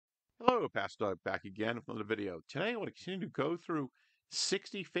Hello, Pastor Doug back again with another video. Today I want to continue to go through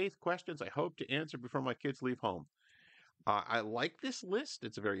 60 faith questions I hope to answer before my kids leave home. I like this list.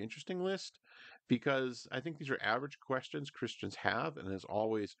 It's a very interesting list because I think these are average questions Christians have. And as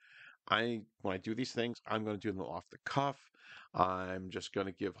always, when I do these things, I'm going to do them off the cuff. I'm just going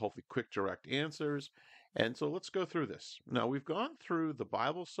to give hopefully quick, direct answers. And so let's go through this. Now, we've gone through the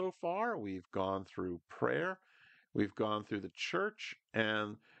Bible so far. We've gone through prayer. We've gone through the church,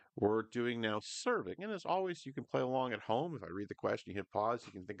 and we're doing now serving. And as always, you can play along at home. If I read the question, you hit pause.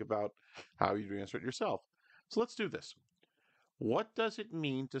 You can think about how you answer it yourself. So let's do this. What does it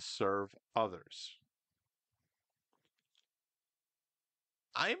mean to serve others?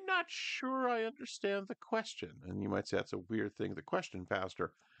 I'm not sure I understand the question. And you might say that's a weird thing, the question,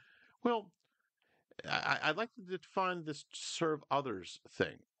 Pastor. Well, I'd like to define this serve others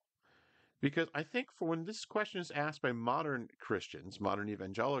thing. Because I think for when this question is asked by modern Christians, modern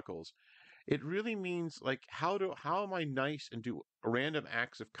evangelicals, it really means like how am I nice and do random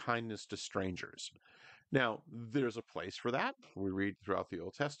acts of kindness to strangers? Now, there's a place for that. We read throughout the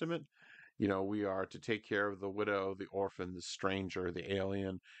Old Testament. We are to take care of the widow, the orphan, the stranger, the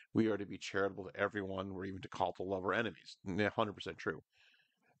alien. We are to be charitable to everyone. We're even to call to love our enemies. 100% true.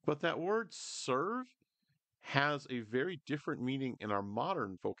 But that word serve has a very different meaning in our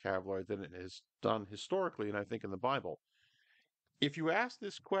modern vocabulary than it has done historically, and I think in the Bible. If you ask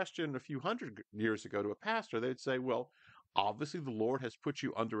this question a few hundred years ago to a pastor, they'd say, well, obviously the Lord has put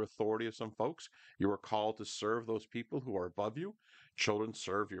you under authority of some folks. You are called to serve those people who are above you. Children,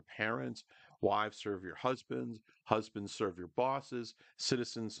 serve your parents. Wives, serve your husbands. Husbands, serve your bosses.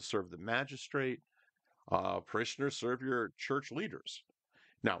 Citizens, serve the magistrate. Parishioners, serve your church leaders.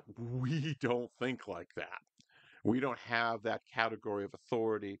 Now, we don't think like that. We don't have that category of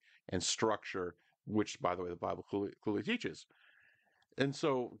authority and structure, which, by the way, the Bible clearly teaches. And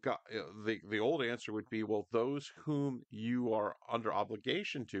so the old answer would be, well, those whom you are under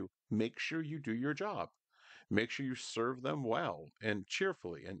obligation to, make sure you do your job. Make sure you serve them well and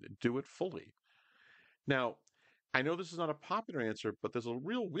cheerfully and do it fully. Now, I know this is not a popular answer, but there's a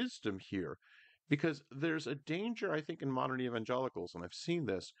real wisdom here because there's a danger, I think, in modern evangelicals, and I've seen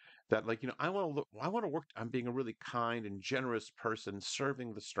this, that I want to work on being a really kind and generous person,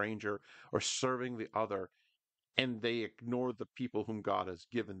 serving the stranger or serving the other, and they ignore the people whom God has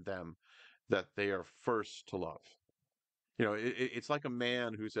given them that they are first to love. It's like a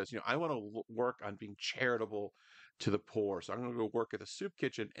man who says, I want to work on being charitable to the poor. So I'm going to go work at the soup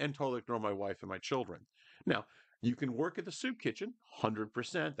kitchen and totally ignore my wife and my children. Now, you can work at the soup kitchen,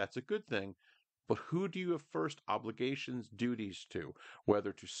 100%. That's a good thing. But who do you have first obligations, duties to,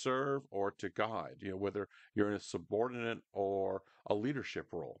 whether to serve or to guide, whether you're in a subordinate or a leadership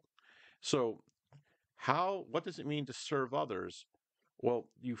role? So what does it mean to serve others? Well,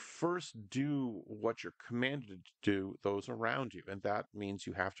 you first do what you're commanded to do, those around you. And that means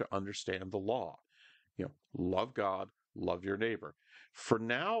you have to understand the law. Love God, love your neighbor. For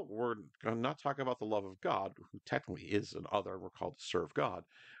now, we're not talking about the love of God, who technically is an other. We're called to serve God.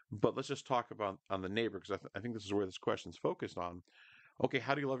 But let's just talk about on the neighbor, because I think this is where this question's focused on. Okay,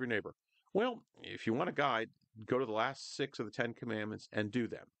 how do you love your neighbor? Well, if you want a guide, go to the last 6 of the 10 commandments and do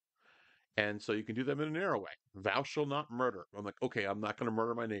them. And so you can do them in a narrow way. Thou shalt not murder. I'm like, okay, I'm not going to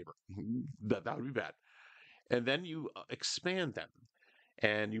murder my neighbor. That would be bad. And then you expand them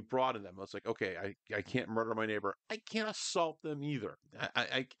and you broaden them. It's like, okay, I can't murder my neighbor. I can't assault them either.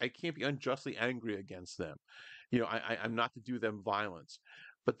 I can't be unjustly angry against them. I'm not to do them violence.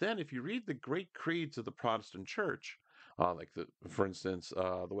 But then if you read the great creeds of the Protestant church, for instance,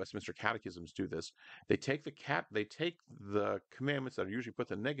 the Westminster Catechisms do this. They take the commandments that are usually put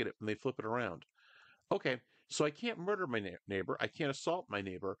to negative and they flip it around. Okay, so I can't murder my neighbor. I can't assault my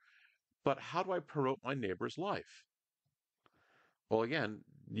neighbor. But how do I promote my neighbor's life? Well, again,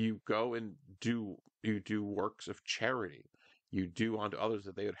 you do works of charity. You do unto others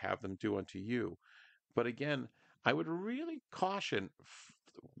that they would have them do unto you. But again, I would really caution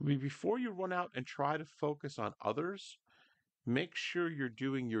before you run out and try to focus on others, make sure you're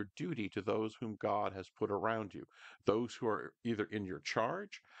doing your duty to those whom God has put around you, those who are either in your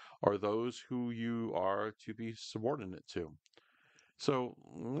charge or those who you are to be subordinate to. So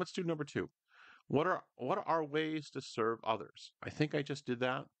let's do number 2. What are ways to serve others? I think I just did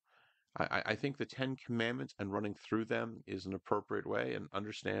that. I think the 10 Commandments and running through them is an appropriate way, and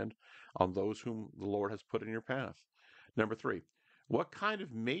understand on those whom the Lord has put in your path. Number 3, what kind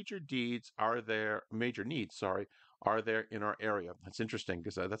of major needs, sorry, are there in our area? That's interesting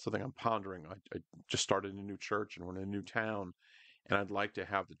because that's something I'm pondering. I just started a new church and we're in a new town, and I'd like to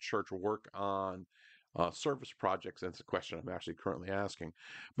have the church work on service projects. That's a question I'm actually currently asking.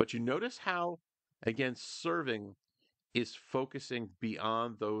 But you notice how, again, serving is focusing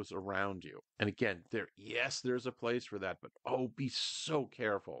beyond those around you. And again, yes, there's a place for that, but oh, be so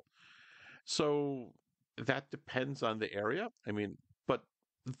careful. So that depends on the area. I mean, but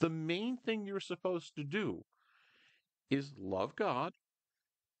the main thing you're supposed to do is love God,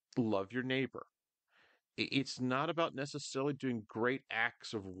 love your neighbor. It's not about necessarily doing great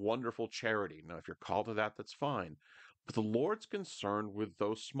acts of wonderful charity. Now, if you're called to that, that's fine. But the Lord's concerned with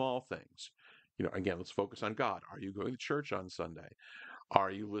those small things. Again, let's focus on God. Are you going to church on Sunday?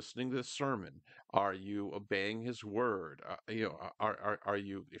 Are you listening to the sermon? Are you obeying His word? Are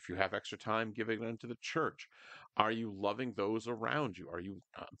you, if you have extra time, giving it unto the church? Are you loving those around you? Are you,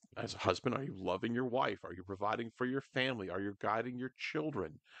 as a husband, are you loving your wife? Are you providing for your family? Are you guiding your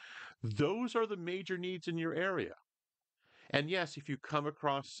children? Those are the major needs in your area. And yes, if you come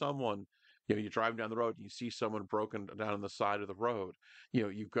across someone, you're driving down the road and you see someone broken down on the side of the road,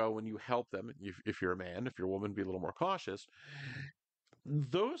 you go and you help them. If you're a man, if you're a woman, be a little more cautious.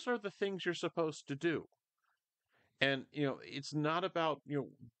 Those are the things you're supposed to do. And, it's not about,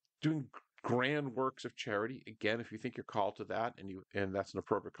 doing grand works of charity. Again, if you think you're called to that and that's an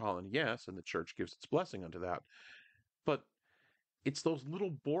appropriate call, and yes, and the church gives its blessing unto that. But it's those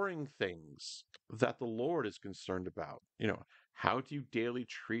little boring things that the Lord is concerned about. How do you daily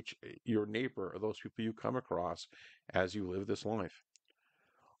treat your neighbor or those people you come across as you live this life?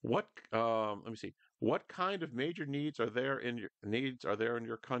 Let me see. What kind of major needs are there in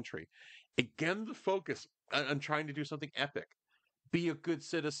your country? Again, the focus on trying to do something epic. Be a good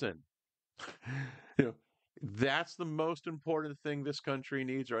citizen. You know, that's the most important thing this country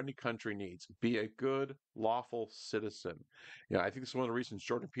needs or any country needs. Be a good, lawful citizen. I think this is one of the reasons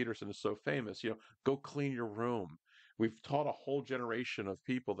Jordan Peterson is so famous. Go clean your room. We've taught a whole generation of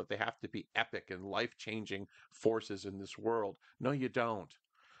people that they have to be epic and life-changing forces in this world. No, you don't.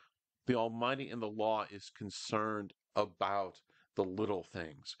 The Almighty in the law is concerned about the little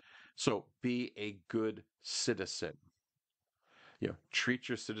things. So be a good citizen. Treat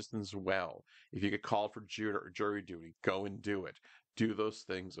your citizens well. If you get called for jury duty, go and do it. Do those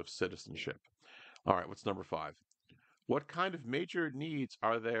things of citizenship. All right, what's number 5? What kind of major needs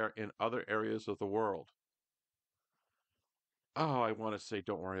are there in other areas of the world? Oh, I want to say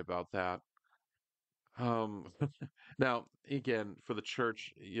don't worry about that. Um, now, again, for the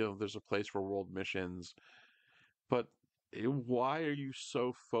church, there's a place for world missions, but why are you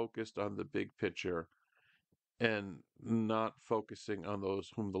so focused on the big picture and not focusing on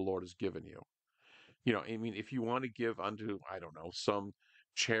those whom the Lord has given you? I mean, if you want to give unto, I don't know, some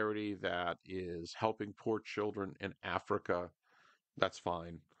charity that is helping poor children in Africa, that's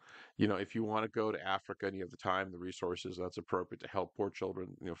fine. If you want to go to Africa and you have the time, the resources, that's appropriate to help poor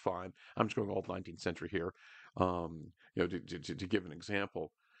children, fine. I'm just going old 19th century here, to give an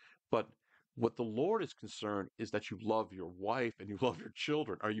example. But what the Lord is concerned is that you love your wife and you love your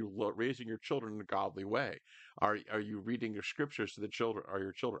children. Are you raising your children in a godly way? Are you reading your scriptures to the children? Are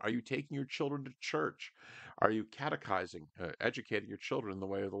your children? Are you taking your children to church? Are you catechizing, educating your children in the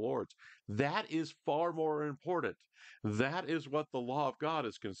way of the Lord's? That is far more important. That is what the law of God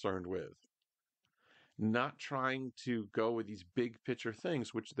is concerned with. Not trying to go with these big picture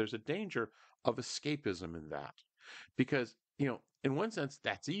things, which there's a danger of escapism in that. Because, in one sense,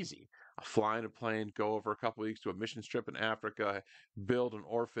 that's easy. Fly in a plane, go over a couple of weeks to a mission trip in Africa, build an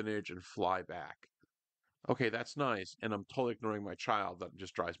orphanage, and fly back. Okay, that's nice. And I'm totally ignoring my child. That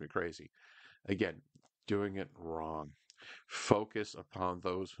just drives me crazy. Again, doing it wrong. Focus upon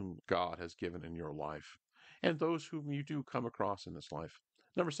those whom God has given in your life and those whom you do come across in this life.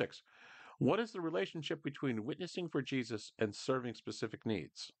 Number 6, what is the relationship between witnessing for Jesus and serving specific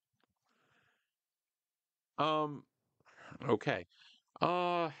needs? Um, okay.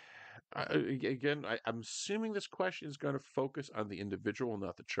 Uh, Again, I'm assuming this question is going to focus on the individual,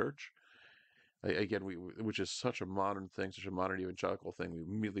 not the church. Again, which is such a modern thing, such a modern evangelical thing. We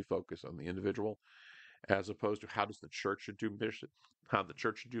immediately focus on the individual, as opposed to how does the church should do mission, how the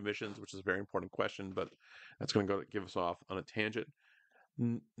church should do missions, which is a very important question. But that's going to go give us off on a tangent.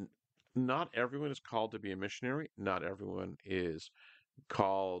 N- n- Not everyone is called to be a missionary. Not everyone is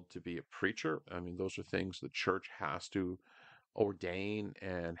called to be a preacher. I mean, those are things the church has to ordain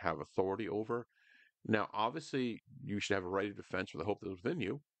and have authority over. Now, obviously, you should have a right of defense for the hope that is within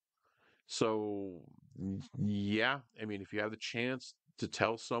you. So, yeah, I mean, if you have the chance to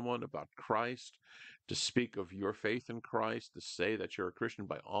tell someone about Christ, to speak of your faith in Christ, to say that you're a Christian,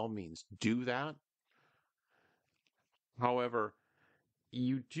 by all means, do that. However,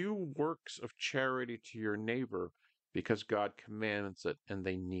 you do works of charity to your neighbor because God commands it and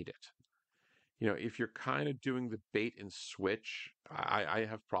they need it. If you're kind of doing the bait and switch, I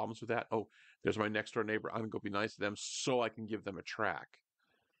have problems with that. Oh, there's my next door neighbor. I'm going to go be nice to them so I can give them a track.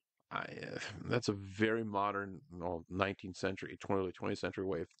 I, that's a very modern, 19th century, early 20th century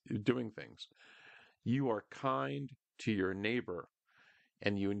way of doing things. You are kind to your neighbor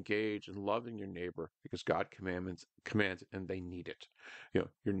and you engage in loving your neighbor because God commands it and they need it.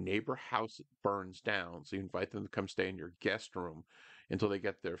 Your neighbor house burns down, so you invite them to come stay in your guest room until they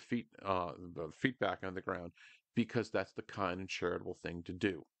get their feet back on the ground because that's the kind and charitable thing to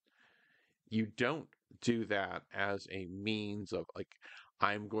do. You don't do that as a means of like,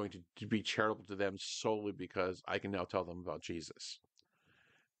 I'm going to be charitable to them solely because I can now tell them about Jesus.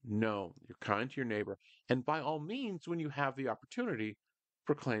 No, you're kind to your neighbor. And by all means, when you have the opportunity,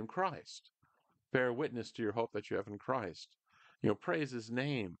 proclaim Christ. Bear witness to your hope that you have in Christ. Praise his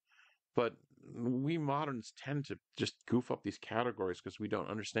name. But we moderns tend to just goof up these categories because we don't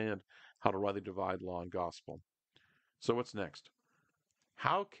understand how to rightly divide law and gospel. So what's next?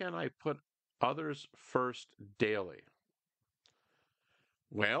 How can I put others first daily?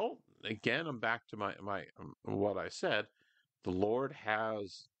 Well, again, I'm back to my what I said. The Lord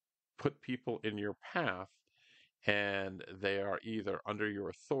has put people in your path, and they are either under your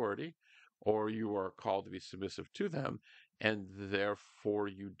authority or you are called to be submissive to them, and therefore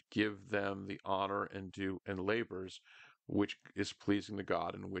you give them the honor and due and labors which is pleasing to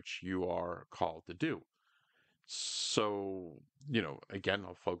God and which you are called to do. So, again,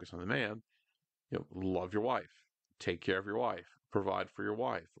 I'll focus on the man. Love your wife, take care of your wife, provide for your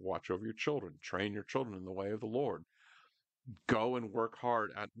wife, watch over your children, train your children in the way of the Lord. Go and work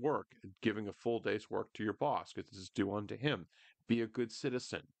hard at work, giving a full day's work to your boss because this is due unto him. Be a good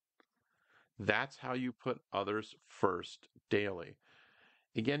citizen. That's how you put others first daily.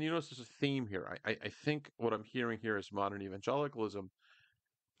 Again, you notice there's a theme here. I think what I'm hearing here is modern evangelicalism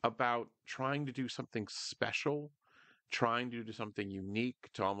about trying to do something special, trying to do something unique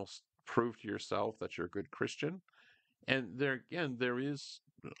to almost prove to yourself that you're a good Christian. And there is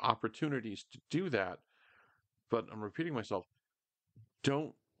opportunities to do that. But I'm repeating myself,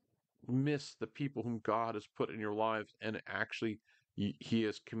 don't miss the people whom God has put in your lives and actually he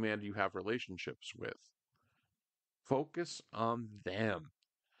has commanded you have relationships with. Focus on them.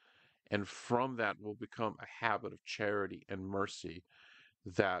 And from that will become a habit of charity and mercy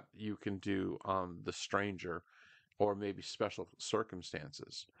that you can do on the stranger or maybe special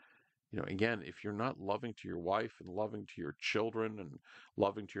circumstances. Again, if you're not loving to your wife and loving to your children and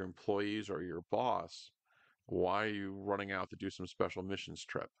loving to your employees or your boss, why are you running out to do some special missions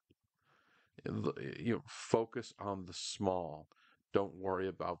trip? Focus on the small. Don't worry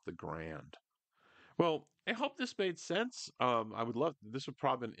about the grand. Well, I hope this made sense. I would love this would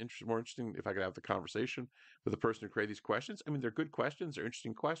probably be more interesting if I could have the conversation with the person who created these questions. I mean, they're good questions, they're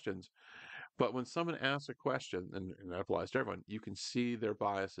interesting questions. But when someone asks a question, and that applies to everyone, you can see their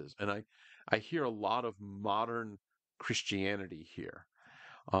biases. And I hear a lot of modern Christianity here.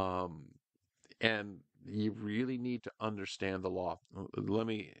 Um, and you really need to understand the law. Let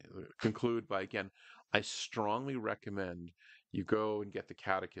me conclude by again, I strongly recommend you go and get the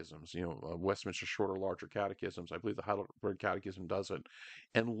catechisms, Westminster Shorter, Larger Catechisms. I believe the Heidelberg Catechism does it.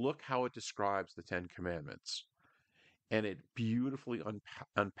 And look how it describes the Ten Commandments. And it beautifully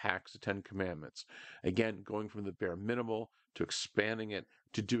unpacks the Ten Commandments. Again, going from the bare minimal to expanding it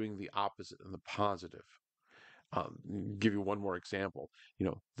to doing the opposite and the positive. Give you one more example.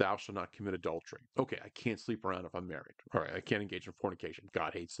 Thou shalt not commit adultery. Okay, I can't sleep around if I'm married. All right, I can't engage in fornication.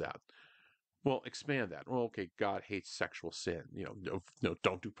 God hates that. Well, expand that. Well, okay, God hates sexual sin.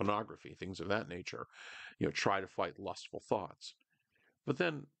 Don't do pornography, things of that nature. Try to fight lustful thoughts. But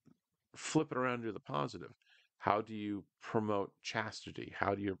then flip it around to the positive. How do you promote chastity?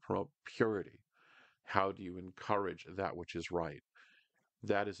 How do you promote purity? How do you encourage that which is right?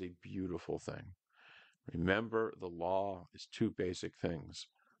 That is a beautiful thing. Remember, the law is two basic things.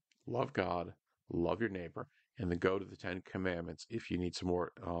 Love God, love your neighbor, and then go to the Ten Commandments if you need some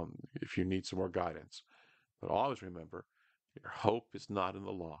more guidance. But always remember, your hope is not in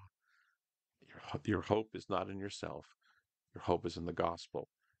the law. Your hope is not in yourself. Your hope is in the gospel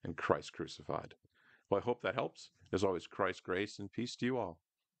and Christ crucified. Well, I hope that helps. As always, Christ's grace and peace to you all.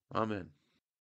 Amen.